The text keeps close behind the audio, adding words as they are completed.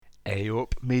A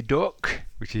up me duck,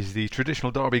 which is the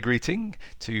traditional Derby greeting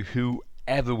to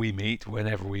whoever we meet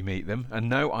whenever we meet them. And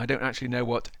no, I don't actually know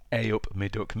what A up me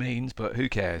duck means, but who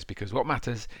cares, because what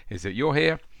matters is that you're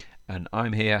here and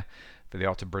I'm here for the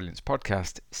Art of Brilliance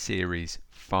podcast series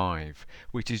 5,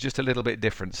 which is just a little bit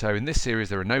different. So in this series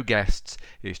there are no guests,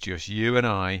 it's just you and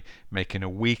I making a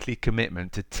weekly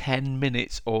commitment to 10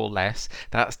 minutes or less.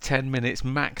 That's 10 minutes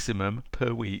maximum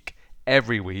per week,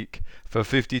 every week for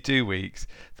 52 weeks,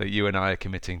 that you and I are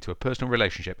committing to a personal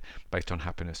relationship based on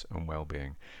happiness and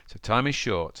well-being. So time is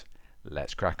short,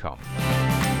 let's crack on.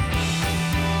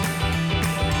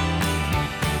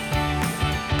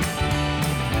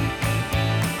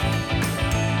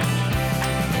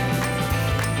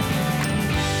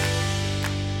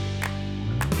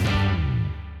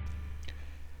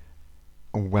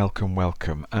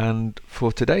 Welcome. And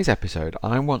for today's episode,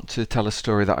 I want to tell a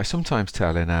story that I sometimes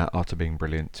tell in our Art of Being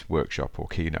Brilliant workshop or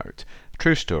keynote.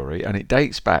 True story, and it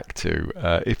dates back to,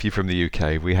 if you're from the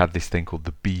UK, we had this thing called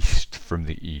the Beast from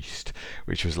the East,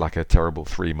 which was like a terrible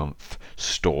 3-month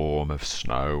storm of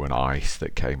snow and ice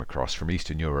that came across from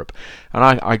Eastern Europe. And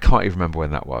I can't even remember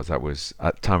when that was. That was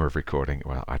at the time of recording,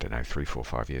 well, I don't know, 3, 4,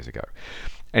 5 years ago.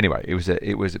 Anyway, it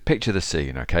was a picture the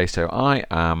scene, okay? So I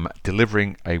am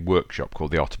delivering a workshop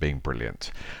called The Art of Being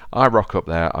Brilliant. I rock up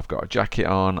there, I've got a jacket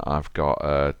on, I've got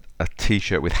a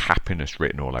t-shirt with happiness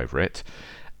written all over it,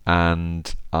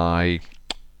 and I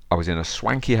was in a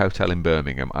swanky hotel in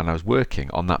Birmingham, and I was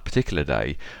working on that particular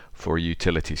day for a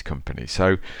utilities company.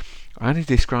 So I only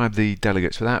describe the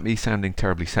delegates without me sounding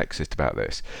terribly sexist about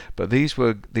this, but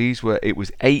it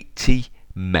was 80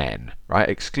 men, right,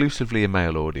 exclusively a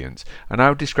male audience, and I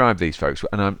would describe these folks,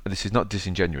 and this is not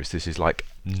disingenuous, this is like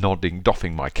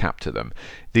doffing my cap to them.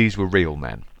 These were real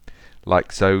men,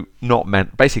 so not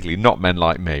men, basically not men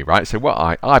like me, right? So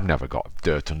I've never got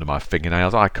dirt under my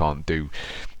fingernails, I'm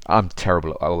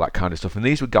terrible at all that kind of stuff, and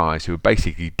these were guys who were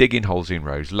basically digging holes in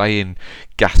roads, laying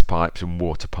gas pipes and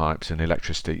water pipes and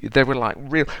electricity. They were like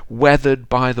real weathered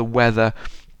by the weather,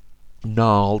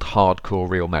 gnarled, hardcore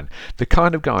real men. The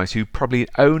kind of guys who probably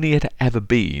only had ever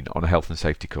been on a health and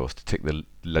safety course to tick the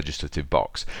legislative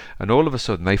box, and all of a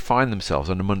sudden they find themselves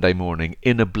on a Monday morning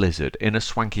in a blizzard in a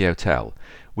swanky hotel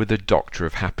with a doctor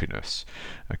of happiness.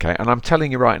 Okay, and I'm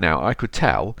telling you right now, I could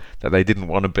tell that they didn't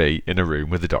want to be in a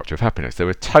room with the doctor of happiness. They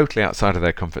were totally outside of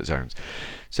their comfort zones.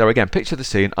 So again, picture the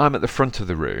scene. I'm at the front of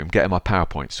the room getting my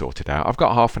PowerPoint sorted out. I've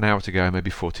got half an hour to go, maybe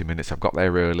 40 minutes. I've got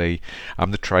there early.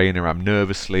 I'm the trainer. I'm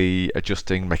nervously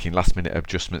adjusting, making last-minute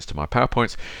adjustments to my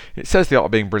PowerPoints. It says The Art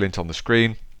of Being Brilliant on the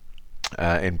screen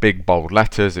in big, bold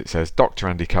letters. It says Dr.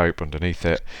 Andy Cope underneath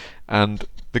it. And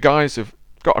the guys have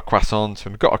got a croissant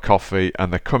and got a coffee,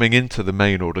 and they're coming into the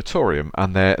main auditorium,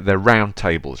 and they're round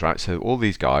tables, right? So all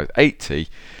these guys, 80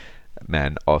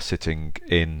 men, are sitting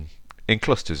in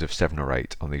clusters of 7 or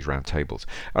 8 on these round tables,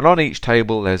 and on each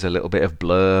table there's a little bit of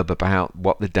blurb about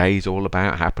what the day's all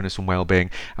about, happiness and well-being,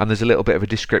 and there's a little bit of a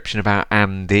description about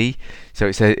Andy. So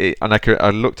it says, I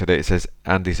looked at it, it says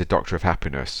Andy's a doctor of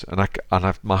happiness, and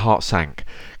my heart sank,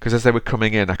 because as they were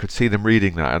coming in I could see them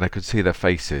reading that, and I could see their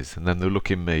faces, and then they're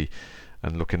looking at me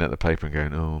and looking at the paper and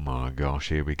going, oh my gosh,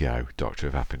 here we go, Doctor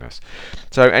of Happiness.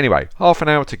 So anyway, half an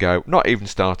hour to go, not even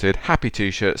started, happy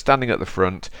t-shirt, standing at the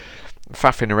front,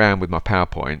 faffing around with my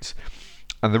PowerPoints,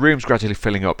 and the room's gradually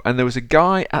filling up, and there was a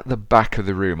guy at the back of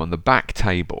the room on the back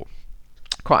table,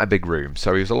 quite a big room,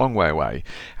 so he was a long way away,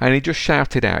 and he just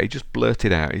shouted out, he just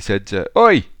blurted out, he said,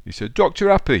 oi, he said, Dr.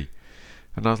 Happy.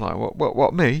 And I was like,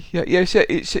 what, me? Yeah, and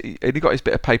he got his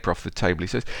bit of paper off the table. He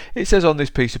says, it says on this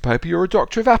piece of paper, you're a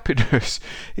doctor of happiness.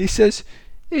 He says,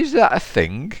 is that a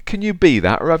thing? Can you be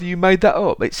that, or have you made that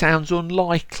up? It sounds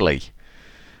unlikely.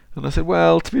 And I said,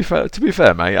 well, to be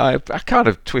fair, mate, I kind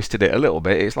of twisted it a little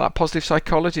bit. It's like positive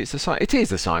psychology. It is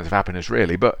the science of happiness,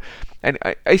 really. But and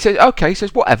he says, okay. He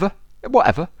says, whatever.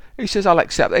 He says, I'll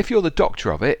accept that. If you're the doctor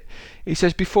of it, he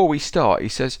says, before we start, he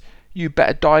says, you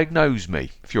better diagnose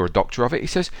me if you're a doctor of it. He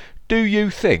says, do you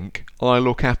think I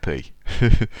look happy?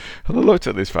 And I looked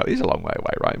at this fella. He's a long way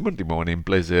away, right? Monday morning,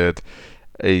 blizzard.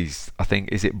 Is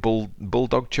it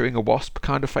bulldog chewing a wasp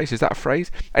kind of face? Is that a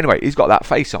phrase? Anyway, he's got that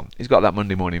face on. He's got that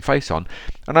Monday morning face on.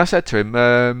 And I said to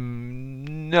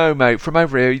him, no, mate, from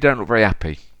over here, you don't look very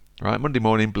happy. Right? Monday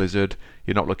morning, blizzard,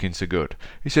 you're not looking so good.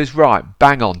 He says, right,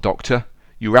 bang on, doctor.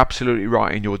 You're absolutely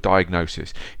right in your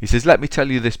diagnosis. He says, let me tell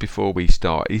you this before we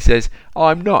start. He says,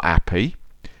 I'm not happy.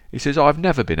 He says, I've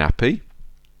never been happy.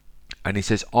 And he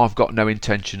says, I've got no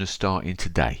intention of starting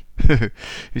today.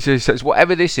 He says,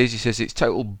 whatever this is, he says, it's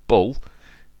total bull.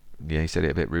 Yeah, he said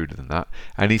it a bit ruder than that.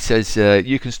 And he says,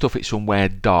 you can stuff it somewhere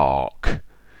dark.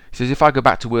 He says, if I go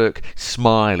back to work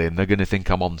smiling, they're going to think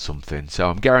I'm on something. So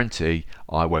I'm guarantee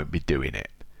I won't be doing it.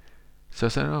 So I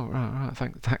said, oh, right,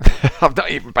 thank.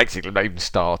 I've basically not even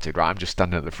started, right? I'm just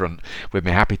standing at the front with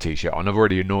my happy t-shirt on. I've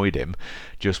already annoyed him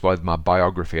just with my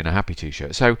biography and a happy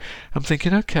t-shirt. So I'm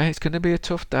thinking, okay, it's going to be a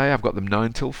tough day. I've got them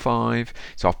 9 till 5.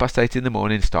 It's 8:30 in the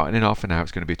morning, starting in half an hour.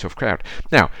 It's going to be a tough crowd.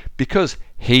 Now, because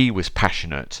he was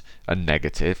passionate and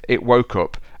negative, it woke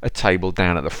up a table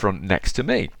down at the front next to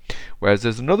me. Whereas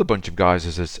there's another bunch of guys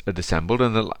that had assembled,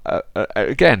 and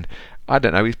again, I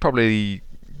don't know, he's probably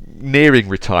nearing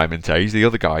retirement age, the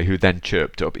other guy who then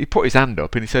chirped up, he put his hand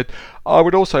up and he said, I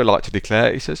would also like to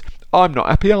declare, he says, I'm not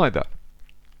happy either.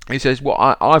 He says,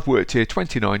 well, I've worked here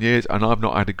 29 years and I've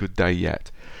not had a good day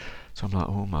yet. So I'm like,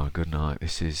 oh my good night,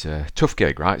 this is a tough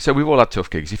gig, right? So we've all had tough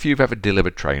gigs. If you've ever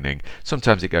delivered training,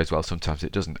 sometimes it goes well, sometimes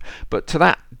it doesn't. But to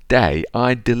that day,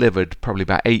 I delivered probably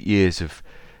about 8 years of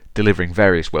delivering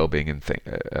various well-being and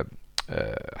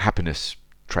happiness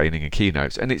training and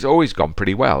keynotes, and it's always gone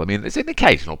pretty well. I mean, there's an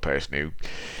occasional person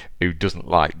who doesn't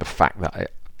like the fact that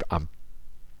I'm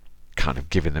kind of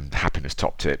giving them happiness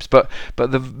top tips, but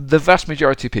the vast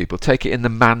majority of people take it in the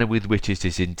manner with which it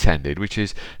is intended, which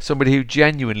is somebody who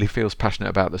genuinely feels passionate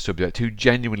about the subject, who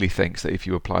genuinely thinks that if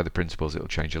you apply the principles it'll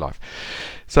change your life.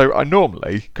 So I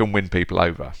normally can win people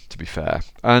over, to be fair,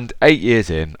 and 8 years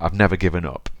in I've never given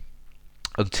up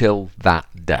until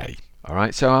that day.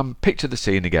 Alright, so I'm picture the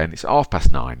scene again. It's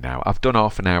 9:30 now. I've done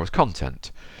half an hour's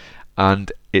content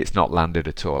and it's not landed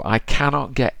at all. I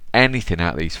cannot get anything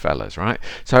out of these fellas, right?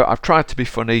 So I've tried to be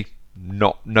funny,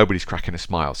 nobody's cracking a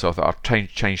smile. So I thought I've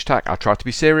changed tack. I tried to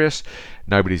be serious,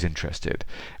 nobody's interested.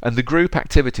 And the group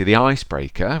activity, the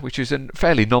icebreaker, which is a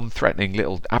fairly non-threatening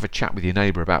little have a chat with your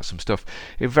neighbour about some stuff,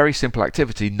 a very simple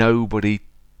activity, nobody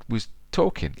was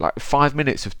talking. Like 5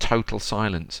 minutes of total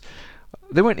silence.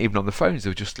 They weren't even on the phones, they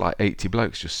were just like 80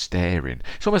 blokes just staring.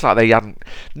 It's almost like they'd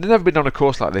never been on a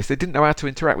course like this, they didn't know how to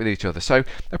interact with each other. So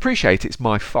appreciate it's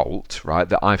my fault, right,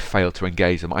 that I've failed to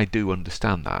engage them. I do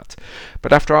understand that.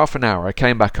 But after half an hour I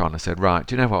came back on and said, right,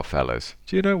 do you know what, fellas?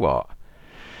 Do you know what?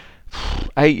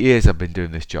 8 years I've been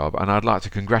doing this job and I'd like to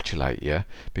congratulate you,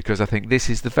 because I think this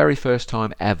is the very first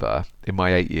time ever in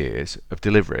my 8 years of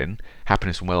delivering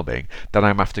happiness and well-being that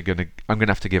I'm going to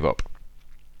have to give up.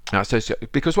 Now, so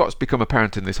because what's become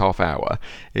apparent in this half hour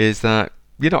is that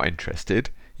you're not interested,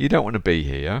 you don't want to be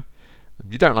here,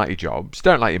 you don't like your jobs, you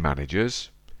don't like your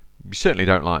managers, you certainly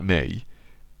don't like me.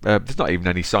 There's not even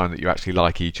any sign that you actually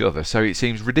like each other, so it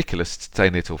seems ridiculous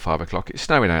staying here till 5 o'clock. It's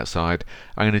snowing outside.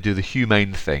 I'm going to do the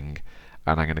humane thing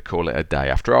and I'm going to call it a day.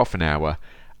 After half an hour,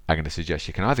 I'm going to suggest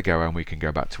you can either go home or we can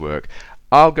go back to work.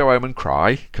 I'll go home and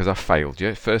cry because I failed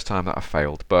you. First time that I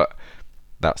failed, but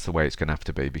that's the way it's going to have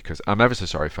to be, because I'm ever so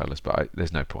sorry, fellas, but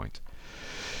there's no point.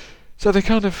 So they're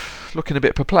kind of looking a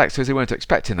bit perplexed because they weren't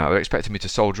expecting that. They're expecting me to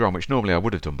soldier on, which normally I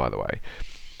would have done, by the way.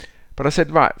 But I said,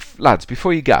 right, lads,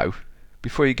 before you go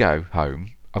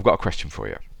home, I've got a question for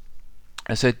you.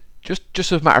 I said, just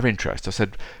as a matter of interest, I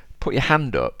said, put your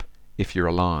hand up if you're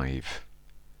alive.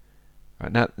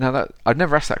 Right, now that I'd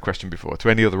never asked that question before to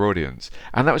any other audience,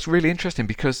 and that was really interesting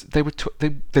because they were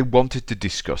they wanted to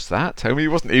discuss that. I mean,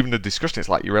 it wasn't even a discussion. It's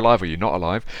like, you're alive or you're not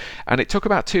alive, and it took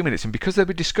about 2 minutes. And because they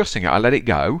were discussing it, I let it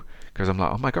go because I'm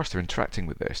like, oh my gosh, they're interacting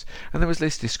with this. And there was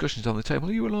these discussions on the table.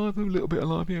 Are you alive? I'm a little bit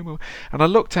alive. Yeah, well. And I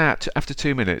looked at after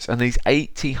 2 minutes, and these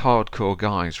 80 hardcore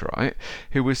guys, right,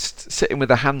 who was sitting with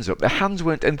their hands up. Their hands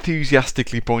weren't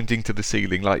enthusiastically pointing to the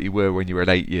ceiling like you were when you were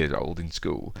 8 years old in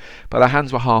school, but their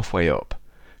hands were halfway up,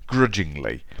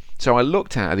 grudgingly. So I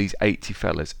looked at these 80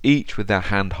 fellas, each with their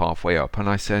hand halfway up, and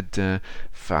I said,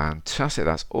 fantastic,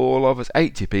 that's all of us,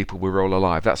 80 people, we're all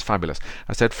alive, that's fabulous.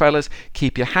 I said, fellas,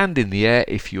 keep your hand in the air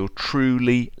if you're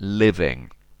truly living.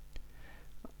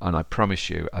 And I promise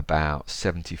you, about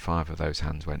 75 of those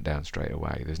hands went down straight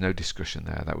away. There's no discussion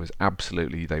there. That was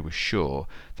absolutely, they were sure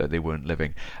that they weren't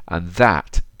living. And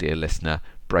that, dear listener,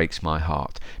 breaks my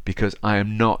heart, because I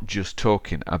am not just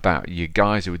talking about you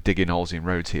guys who are digging holes in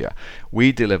roads here.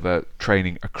 We deliver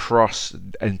training across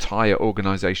entire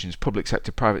organisations, public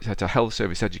sector, private sector, health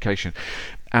service, education,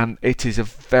 and it is a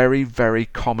very, very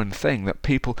common thing that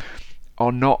people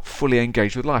are not fully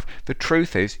engaged with life. The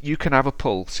truth is, you can have a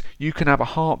pulse, you can have a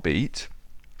heartbeat,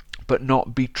 but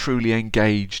not be truly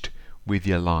engaged with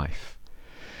your life.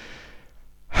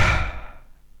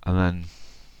 And then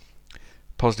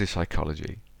positive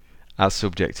psychology as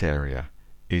subject area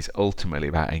is ultimately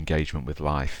about engagement with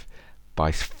life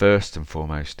by first and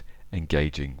foremost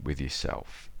engaging with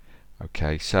yourself.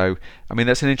 Okay, so I mean,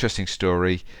 that's an interesting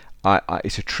story.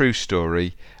 It's a true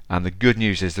story, and the good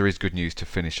news is, there is good news to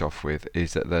finish off with,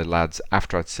 is that the lads,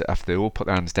 after they all put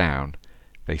their hands down,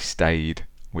 They stayed.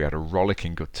 We had a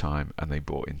rollicking good time, and they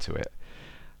bought into it.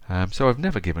 So I've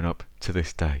never given up to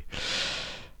this day.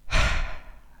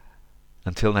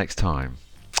 Until next time,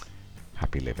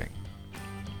 happy living.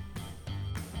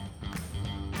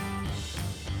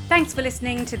 Thanks for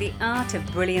listening to the Art of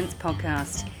Brilliance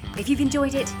podcast. If you've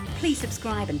enjoyed it, please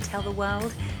subscribe and tell the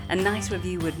world. A nice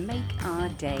review would make our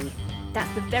day.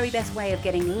 That's the very best way of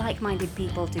getting like-minded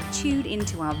people to tune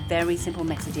into our very simple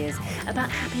messages about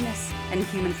happiness and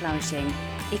human flourishing.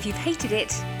 If you've hated it,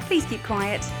 please keep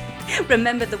quiet.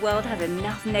 Remember, the world has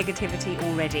enough negativity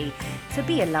already, so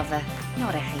be a lover,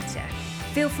 not a hater.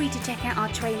 Feel free to check out our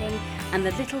training and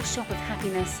the little shop of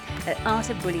happiness at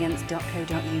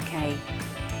artofbrilliance.co.uk.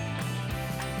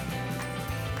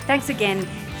 Thanks again.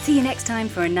 See you next time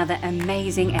for another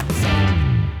amazing episode.